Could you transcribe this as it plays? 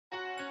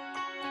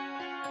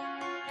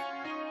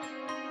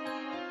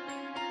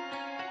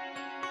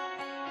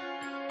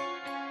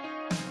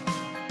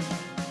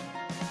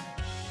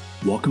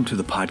Welcome to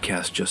the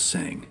podcast Just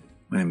Saying.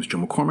 My name is Joe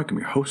McCormick. I'm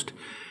your host.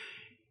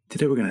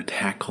 Today we're going to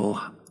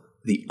tackle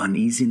the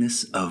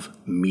uneasiness of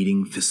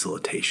meeting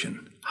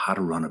facilitation, how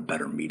to run a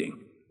better meeting.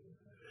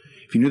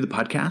 If you're new to the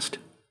podcast,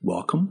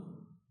 welcome.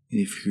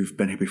 And if you've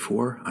been here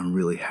before, I'm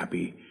really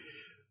happy.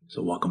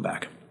 So welcome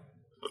back.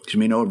 As you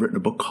may know, I've written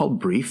a book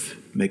called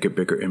Brief, Make a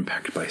Bigger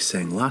Impact by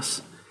Saying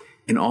Less,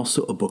 and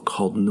also a book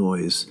called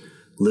Noise,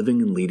 Living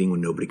and Leading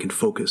When Nobody Can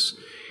Focus.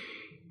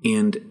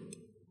 And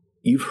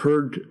you've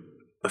heard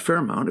a fair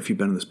amount, if you've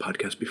been on this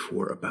podcast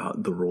before,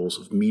 about the roles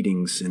of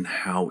meetings and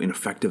how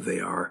ineffective they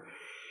are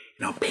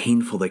and how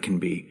painful they can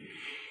be.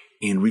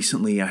 And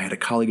recently I had a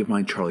colleague of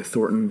mine, Charlie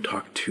Thornton,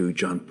 talk to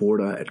John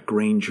Borda at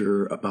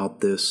Grainger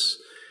about this.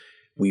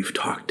 We've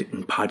talked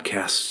in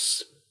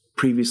podcasts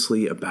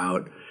previously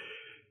about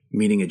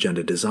meeting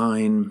agenda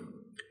design,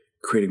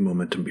 creating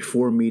momentum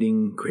before a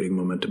meeting, creating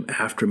momentum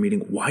after a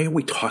meeting. Why are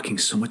we talking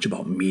so much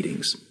about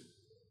meetings?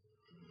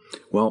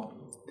 Well,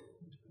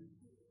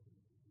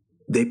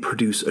 they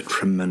produce a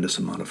tremendous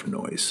amount of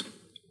noise.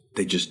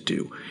 They just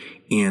do.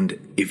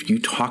 And if you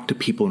talk to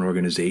people in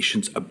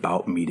organizations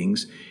about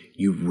meetings,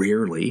 you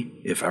rarely,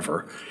 if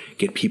ever,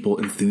 get people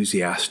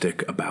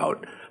enthusiastic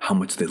about how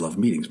much they love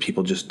meetings.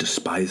 People just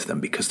despise them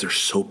because they're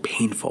so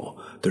painful.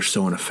 They're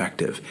so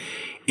ineffective.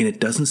 And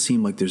it doesn't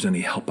seem like there's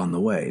any help on the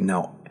way.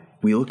 Now,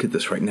 we look at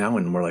this right now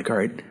and we're like, all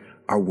right,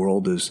 our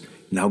world is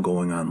now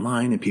going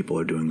online and people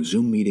are doing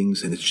Zoom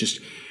meetings and it's just,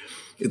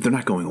 they're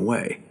not going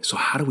away. So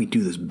how do we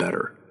do this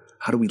better?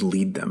 How do we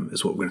lead them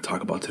is what we're going to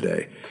talk about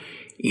today.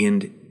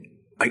 And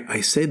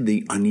I said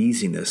the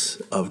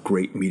uneasiness of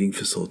great meeting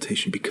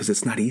facilitation because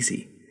it's not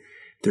easy.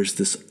 There's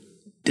this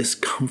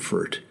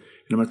discomfort.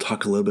 And I'm going to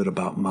talk a little bit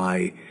about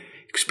my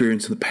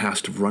experience in the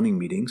past of running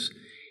meetings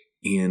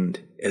and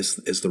as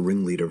the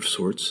ringleader of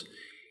sorts,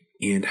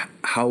 and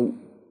how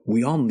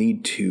we all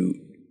need to,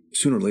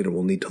 sooner or later,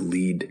 we'll need to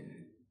lead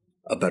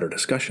a better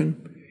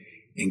discussion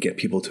and get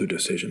people to a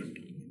decision.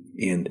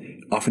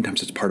 And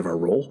oftentimes it's part of our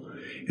role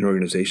in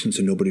organizations,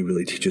 and nobody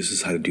really teaches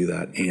us how to do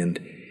that. And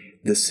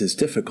this is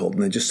difficult.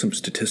 And then just some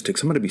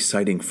statistics. I'm going to be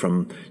citing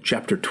from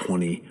chapter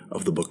 20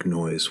 of the book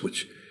Noise,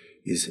 which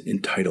is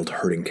entitled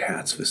Herding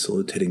Cats,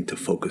 Facilitating to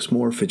Focus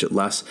More, Fidget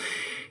Less.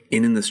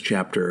 And in this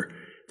chapter,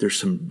 there's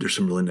some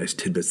really nice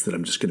tidbits that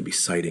I'm just going to be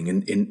citing.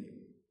 And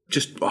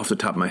just off the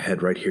top of my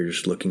head right here,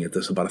 just looking at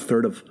this, about a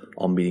third of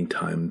all meeting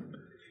time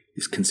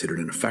is considered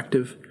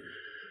ineffective.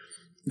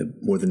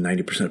 More than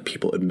 90% of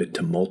people admit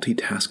to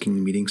multitasking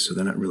in meetings, so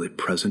they're not really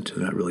present.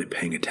 They're not really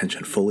paying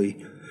attention fully.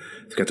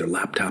 They've got their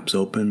laptops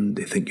open.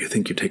 They think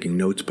you're taking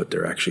notes, but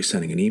they're actually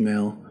sending an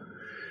email.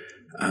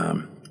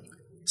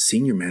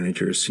 Senior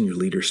managers, senior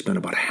leaders spend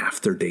about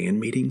half their day in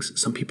meetings.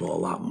 Some people a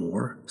lot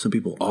more. Some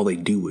people, all they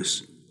do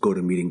is go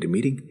to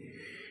meeting.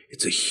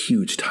 It's a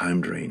huge time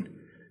drain.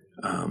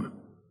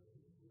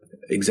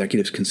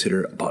 Executives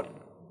consider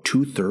about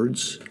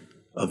 2/3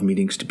 of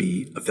meetings to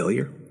be a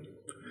failure.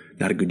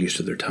 Not a good use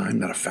of their time,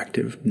 not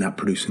effective, not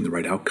producing the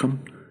right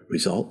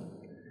result.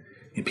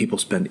 And people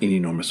spend an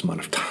enormous amount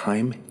of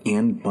time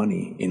and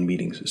money in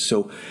meetings.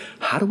 So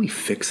how do we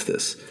fix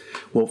this?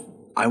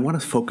 Well, I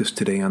want to focus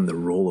today on the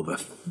role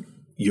of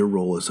your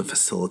role as a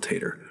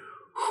facilitator.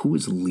 Who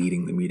is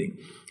leading the meeting?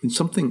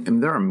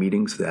 And there are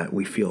meetings that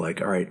we feel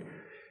like, all right,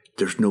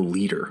 there's no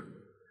leader.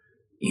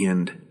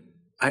 And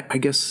I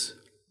guess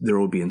there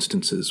will be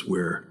instances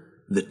where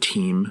the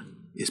team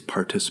is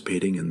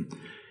participating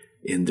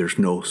and there's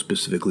no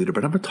specific leader.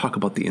 But I'm going to talk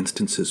about the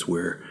instances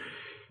where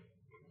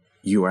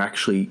you are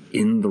actually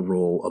in the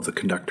role of the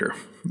conductor.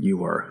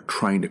 You are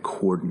trying to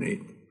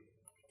coordinate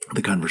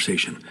the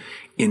conversation.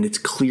 And it's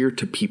clear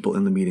to people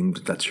in the meeting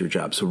that that's your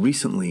job. So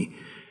recently,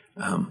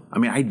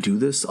 I do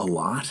this a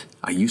lot.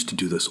 I used to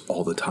do this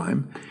all the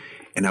time.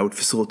 And I would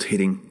facilitate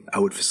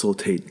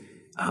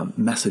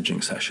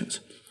messaging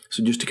sessions.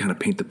 So just to kind of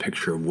paint the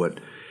picture of what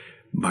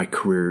my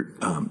career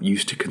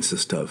used to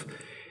consist of,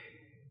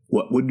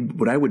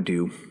 what I would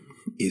do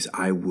is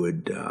I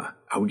would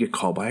get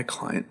called by a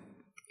client,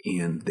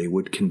 and they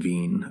would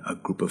convene a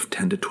group of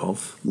 10 to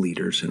 12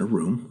 leaders in a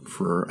room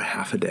for a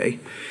half a day,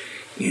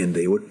 and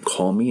they would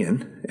call me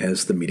in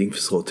as the meeting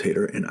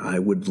facilitator, and I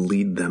would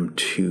lead them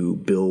to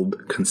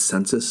build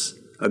consensus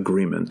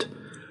agreement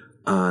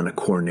on a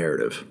core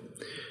narrative.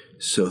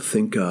 So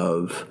think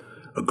of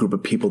a group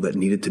of people that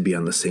needed to be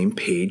on the same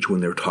page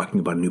when they were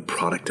talking about a new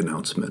product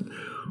announcement,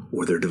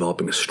 or they're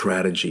developing a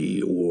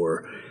strategy,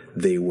 or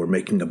they were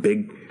making a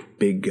big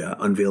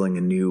unveiling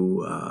a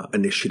new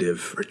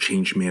initiative or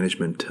change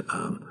management.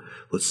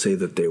 Let's say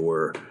that they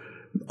were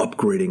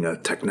upgrading a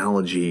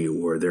technology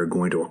or they're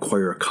going to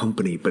acquire a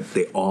company, but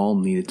they all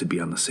needed to be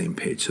on the same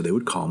page. So they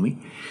would call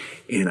me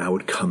and I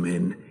would come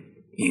in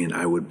and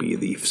I would be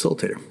the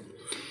facilitator.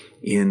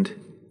 And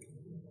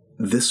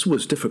this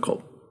was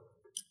difficult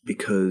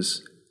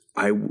because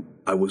I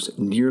was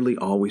nearly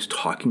always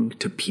talking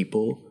to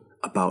people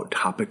about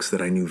topics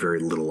that I knew very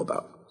little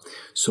about.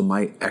 So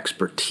my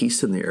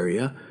expertise in the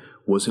area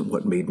wasn't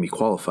what made me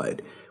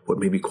qualified. What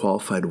made me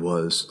qualified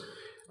was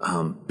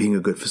being a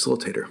good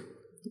facilitator.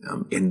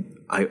 And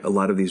A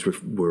lot of these were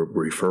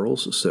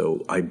referrals,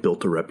 so I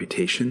built a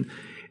reputation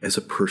as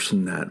a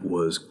person that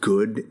was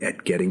good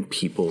at getting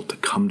people to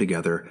come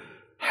together,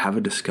 have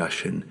a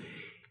discussion,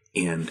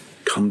 and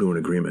come to an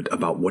agreement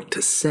about what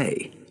to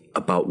say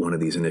about one of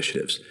these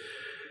initiatives.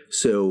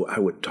 So I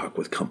would talk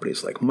with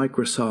companies like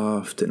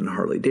Microsoft and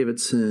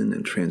Harley-Davidson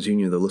and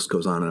TransUnion. The list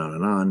goes on and on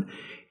and on.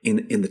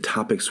 And the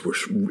topics were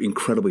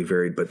incredibly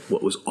varied, but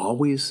what was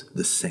always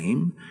the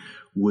same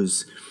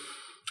was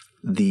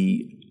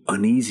the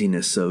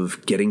uneasiness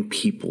of getting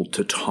people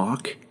to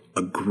talk,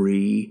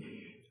 agree,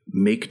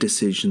 make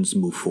decisions,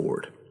 move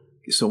forward.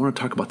 So I want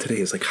to talk about today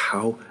is like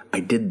how I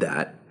did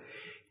that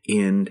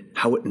and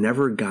how it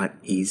never got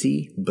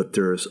easy, but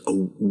there's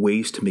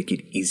ways to make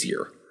it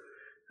easier.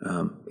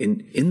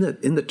 In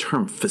the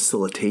term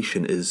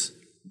facilitation is,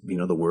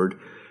 the word,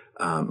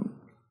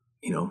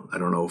 I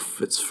don't know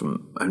if it's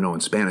from, I know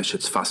in Spanish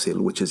it's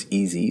fácil, which is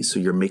easy. So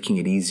you're making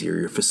it easier,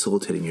 you're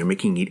facilitating, you're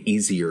making it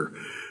easier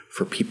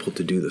for people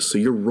to do this. So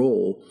your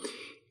role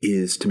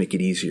is to make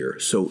it easier.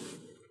 So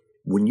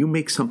when you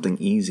make something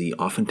easy,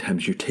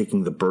 oftentimes you're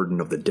taking the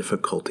burden of the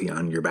difficulty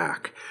on your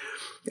back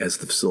as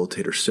the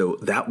facilitator. So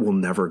that will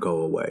never go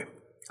away.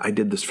 I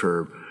did this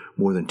for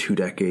more than 2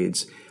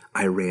 decades.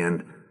 I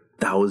ran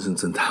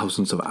thousands and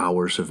thousands of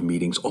hours of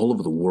meetings all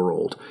over the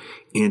world,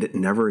 and it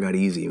never got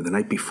easy. The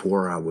night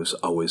before, I was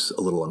always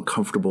a little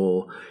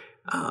uncomfortable.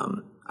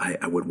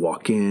 I would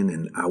walk in,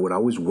 and I would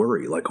always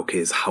worry, like,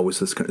 okay, how is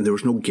this going to... There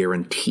was no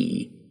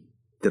guarantee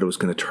that it was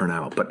going to turn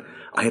out, but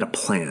I had a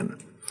plan.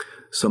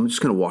 So I'm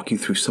just going to walk you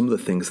through some of the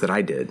things that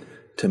I did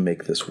to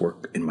make this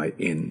work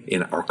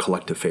in our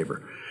collective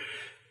favor.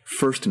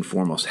 First and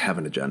foremost, have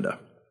an agenda.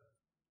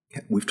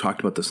 We've talked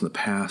about this in the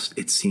past.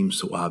 It seems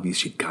so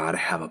obvious. You got to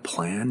have a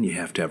plan. You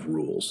have to have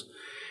rules.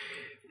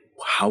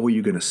 How are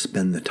you going to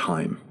spend the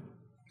time?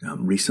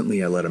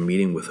 Recently, I led a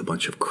meeting with a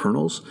bunch of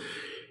colonels,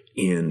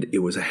 and it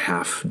was a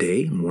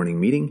half-day morning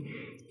meeting,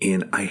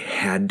 and I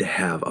had to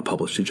have a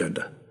published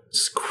agenda.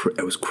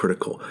 It was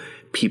critical.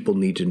 People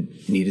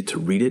needed to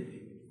read it,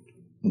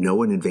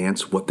 know in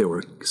advance what they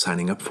were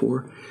signing up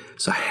for.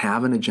 So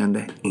have an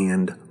agenda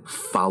and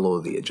follow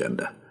the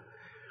agenda.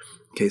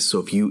 Okay,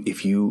 so if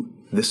you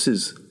this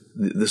is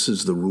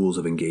the rules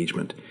of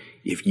engagement.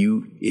 If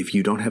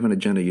you don't have an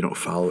agenda, you don't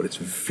follow it, it's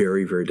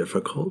very, very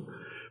difficult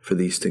for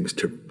these things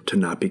to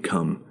not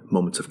become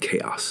moments of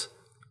chaos,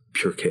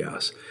 pure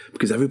chaos.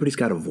 Because everybody's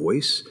got a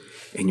voice,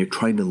 and you're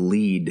trying to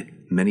lead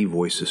many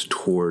voices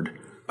toward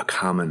a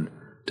common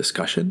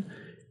discussion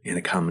and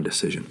a common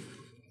decision.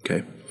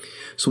 Okay?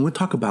 So when we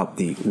talk about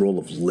the role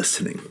of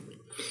listening,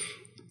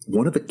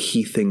 one of the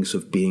key things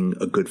of being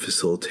a good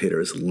facilitator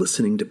is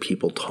listening to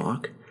people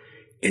talk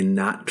and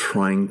not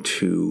trying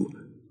to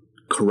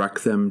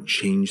correct them,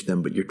 change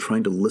them, but you're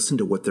trying to listen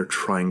to what they're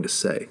trying to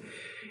say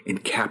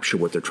and capture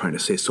what they're trying to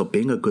say. So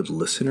being a good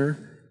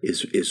listener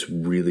is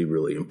really,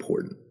 really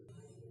important.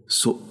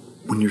 So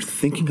when you're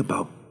thinking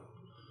about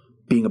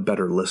being a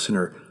better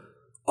listener,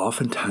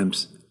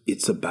 oftentimes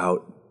it's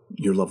about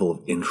your level of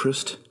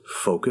interest,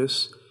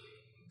 focus,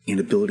 and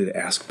ability to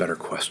ask better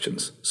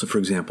questions. So for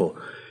example,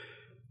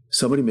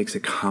 somebody makes a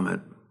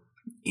comment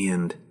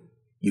and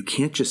you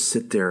can't just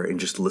sit there and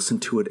just listen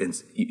to it. And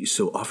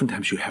so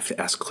oftentimes you have to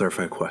ask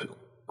clarifying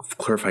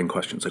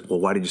questions like,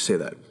 well, why did you say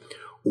that?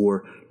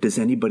 Or does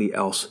anybody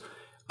else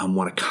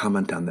want to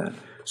comment on that?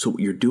 So what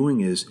you're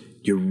doing is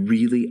you're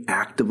really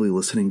actively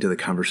listening to the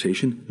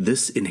conversation.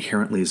 This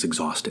inherently is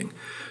exhausting.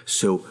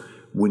 So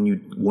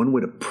one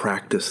way to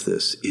practice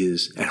this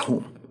is at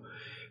home.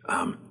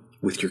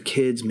 With your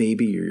kids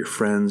maybe, or your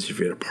friends, if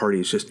you're at a party,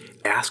 it's just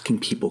asking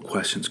people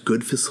questions.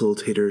 Good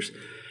facilitators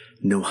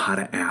know how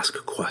to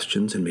ask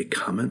questions and make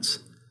comments.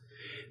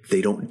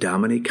 They don't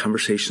dominate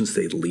conversations,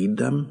 they lead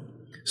them.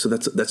 So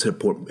that's an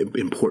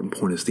important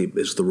point is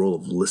the role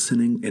of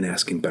listening and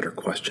asking better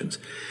questions.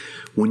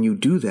 When you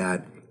do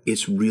that,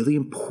 it's really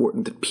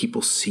important that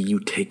people see you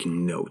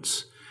taking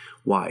notes.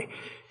 Why?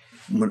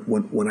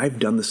 When I've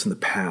done this in the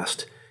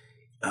past,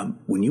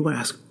 when you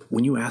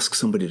ask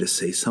somebody to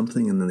say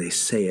something and then they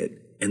say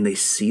it and they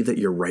see that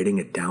you're writing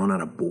it down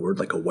on a board,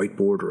 like a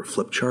whiteboard or a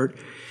flip chart,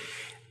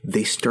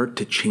 they start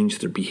to change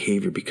their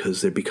behavior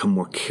because they become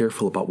more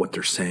careful about what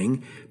they're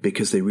saying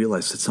because they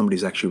realize that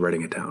somebody's actually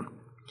writing it down.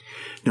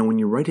 Now, when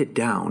you write it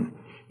down,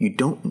 you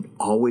don't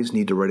always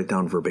need to write it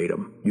down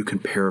verbatim. You can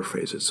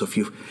paraphrase it. So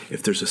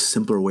if there's a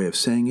simpler way of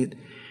saying it,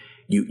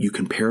 you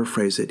can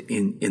paraphrase it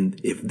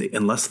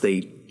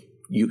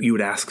you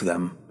would ask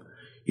them,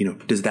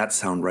 does that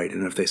sound right?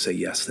 And if they say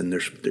yes, then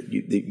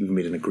you've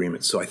made an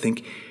agreement. So I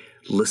think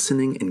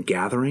listening and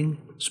gathering,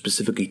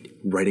 specifically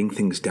writing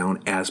things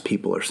down as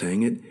people are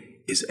saying it,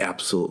 is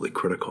absolutely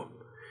critical.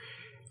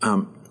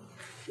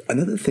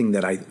 Another thing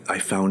that I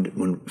found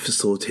when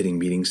facilitating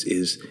meetings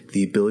is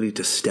the ability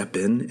to step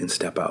in and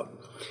step out.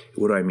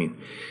 What do I mean?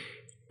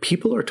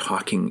 People are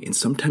talking, and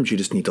sometimes you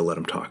just need to let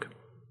them talk.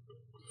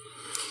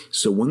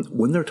 So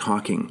when they're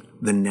talking,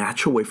 the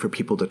natural way for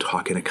people to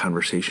talk in a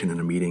conversation in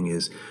a meeting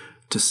is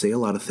to say a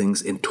lot of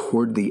things, and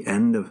toward the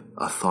end of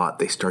a thought,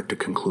 they start to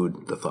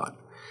conclude the thought.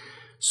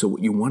 So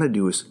what you want to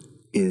do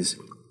is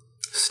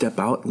step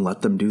out and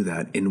let them do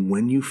that. And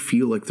when you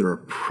feel like they're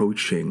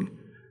approaching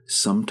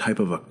some type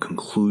of a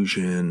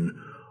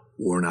conclusion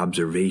or an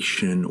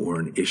observation or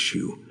an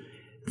issue,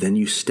 then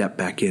you step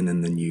back in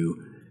and then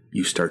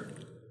you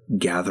start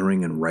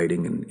gathering and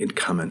writing and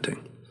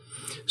commenting.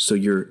 So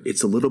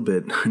it's a little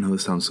bit, I know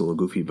this sounds a little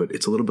goofy, but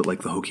it's a little bit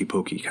like the hokey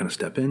pokey. You kind of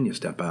step in, you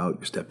step out,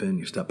 you step in,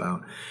 you step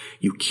out.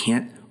 You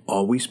can't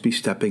always be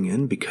stepping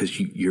in because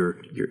you're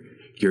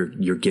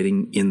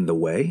getting in the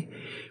way,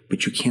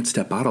 but you can't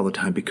step out all the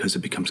time because it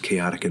becomes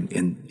chaotic and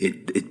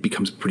it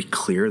becomes pretty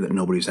clear that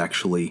nobody's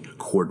actually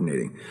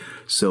coordinating.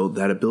 So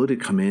that ability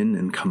to come in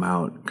and come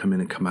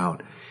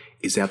out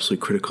is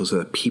absolutely critical so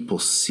that people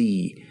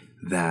see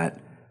that,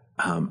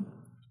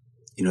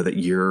 that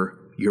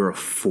you're a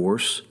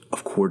force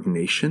of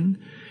coordination.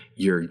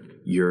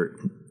 You're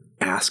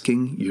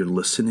asking, you're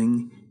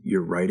listening,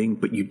 you're writing,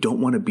 but you don't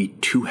want to be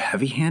too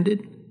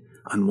heavy-handed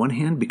on one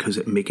hand because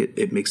it makes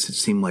it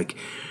seem like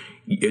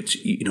it's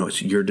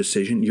your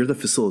decision. You're the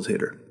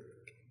facilitator.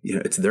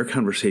 It's their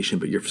conversation,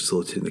 but you're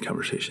facilitating the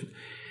conversation.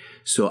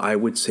 So I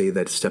would say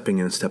that stepping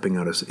in and stepping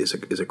out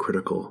is a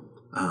critical.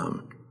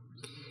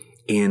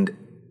 And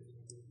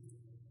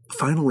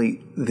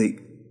finally,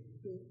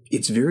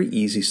 it's very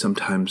easy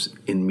sometimes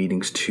in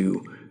meetings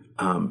to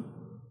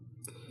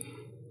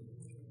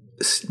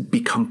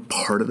become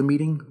part of the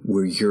meeting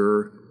where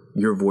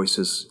your voice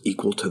is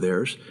equal to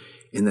theirs,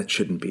 and that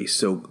shouldn't be.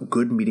 So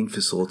good meeting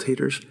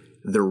facilitators,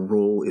 their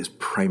role is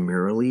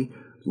primarily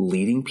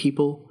leading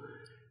people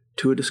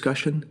to a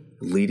discussion,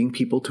 leading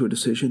people to a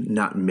decision,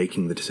 not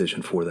making the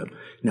decision for them.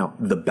 Now,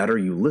 the better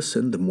you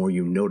listen, the more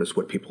you notice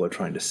what people are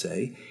trying to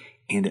say,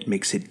 and it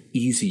makes it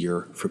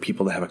easier for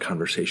people to have a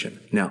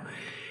conversation. Now,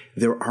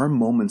 there are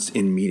moments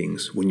in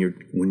meetings when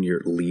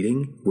you're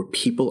leading where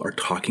people are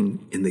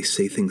talking and they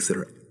say things that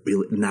are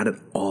really not at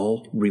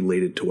all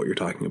related to what you're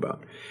talking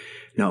about.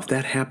 Now, if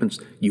that happens,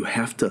 you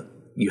have to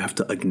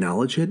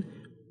acknowledge it,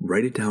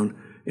 write it down.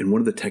 And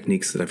one of the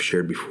techniques that I've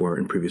shared before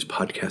in previous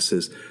podcasts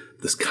is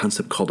this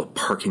concept called a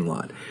parking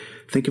lot.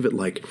 Think of it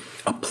like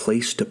a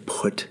place to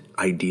put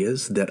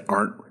ideas that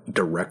aren't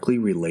directly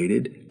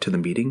related to the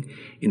meeting.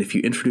 And if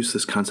you introduce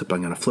this concept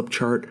on a flip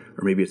chart,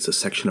 or maybe it's a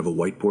section of a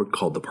whiteboard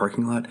called the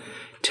parking lot,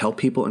 tell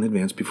people in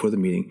advance before the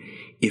meeting,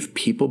 if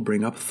people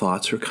bring up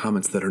thoughts or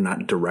comments that are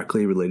not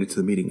directly related to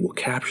the meeting, we'll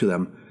capture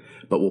them,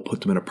 but we'll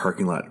put them in a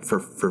parking lot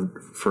for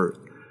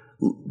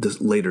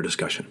this later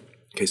discussion.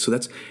 Okay, so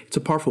it's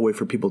a powerful way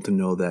for people to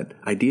know that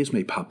ideas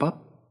may pop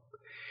up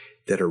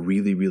that are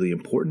really, really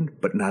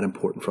important, but not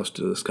important for us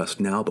to discuss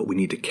now, but we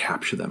need to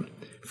capture them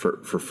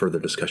for further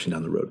discussion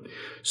down the road.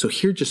 So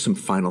here are just some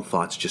final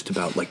thoughts just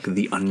about like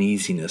the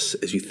uneasiness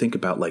as you think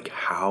about like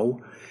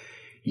how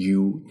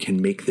you can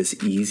make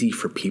this easy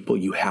for people.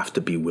 You have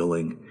to be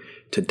willing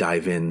to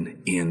dive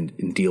in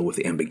and deal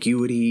with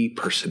ambiguity,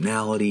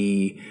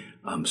 personality,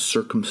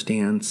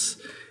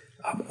 circumstance,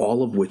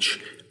 all of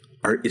which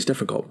is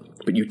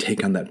difficult, but you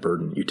take on that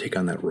burden, you take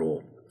on that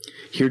role.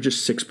 Here are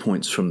just 6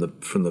 points from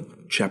the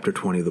chapter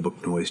 20 of the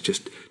book Noise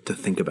just to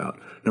think about.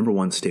 Number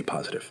 1, stay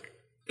positive.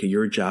 Okay,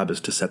 your job is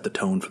to set the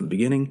tone from the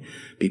beginning.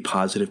 Be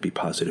positive, be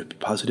positive, be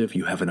positive.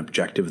 You have an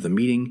objective of the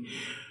meeting.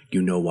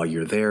 You know why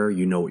you're there.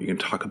 You know what you're going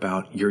to talk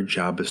about. Your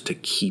job is to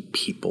keep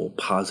people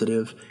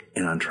positive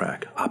and on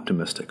track,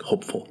 optimistic,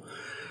 hopeful.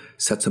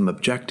 Set some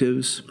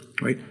objectives,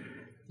 right?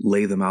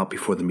 Lay them out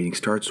before the meeting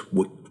starts.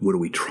 What are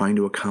we trying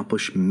to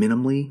accomplish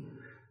minimally?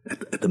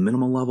 At the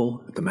minimal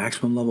level, at the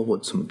maximum level,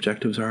 what some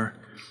objectives are.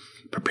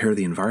 Prepare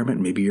the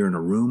environment. Maybe you're in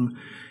a room.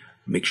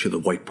 Make sure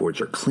the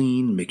whiteboards are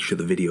clean. Make sure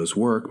the videos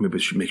work. Maybe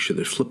make sure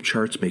there's flip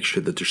charts. Make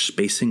sure that there's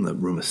spacing. The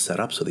room is set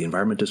up so the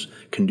environment is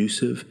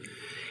conducive.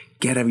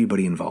 Get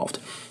everybody involved.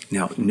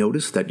 Now,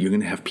 notice that you're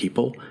going to have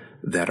people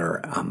that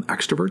are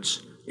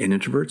extroverts and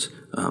introverts.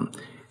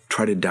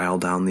 Try to dial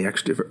down the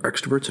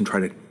extroverts and try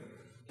to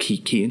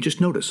key and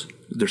just notice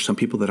there's some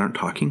people that aren't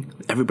talking.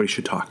 Everybody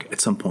should talk at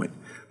some point.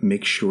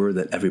 Make sure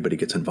that everybody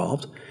gets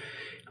involved.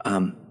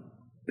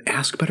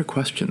 Ask better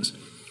questions.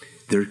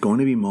 There's going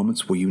to be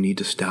moments where you need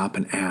to stop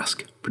and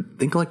ask.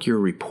 Think like you're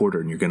a reporter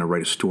and you're going to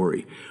write a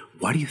story.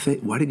 Why did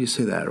you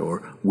say that? Or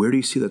where do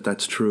you see that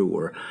that's true?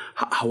 Or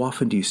how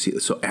often do you see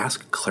it? So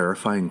ask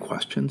clarifying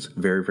questions.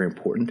 Very, very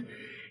important.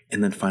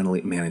 And then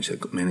finally, managing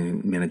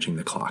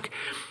the clock.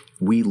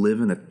 We live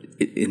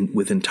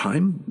within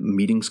time.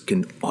 Meetings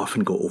can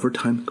often go over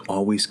time.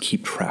 Always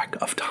keep track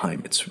of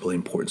time. It's really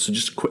important. So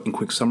just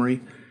quick summary.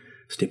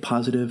 Stay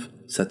positive,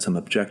 set some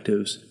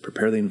objectives,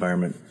 prepare the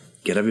environment,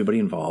 get everybody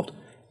involved,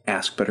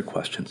 ask better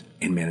questions,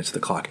 and manage the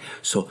clock.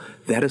 So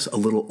that is a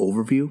little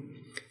overview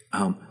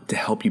to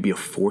help you be a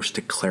force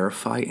to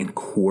clarify and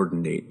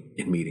coordinate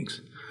in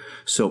meetings.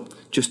 So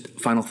just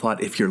final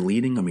thought, if you're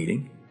leading a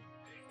meeting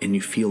and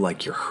you feel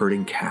like you're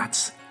herding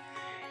cats,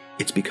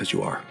 it's because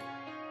you are.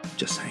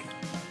 Just saying.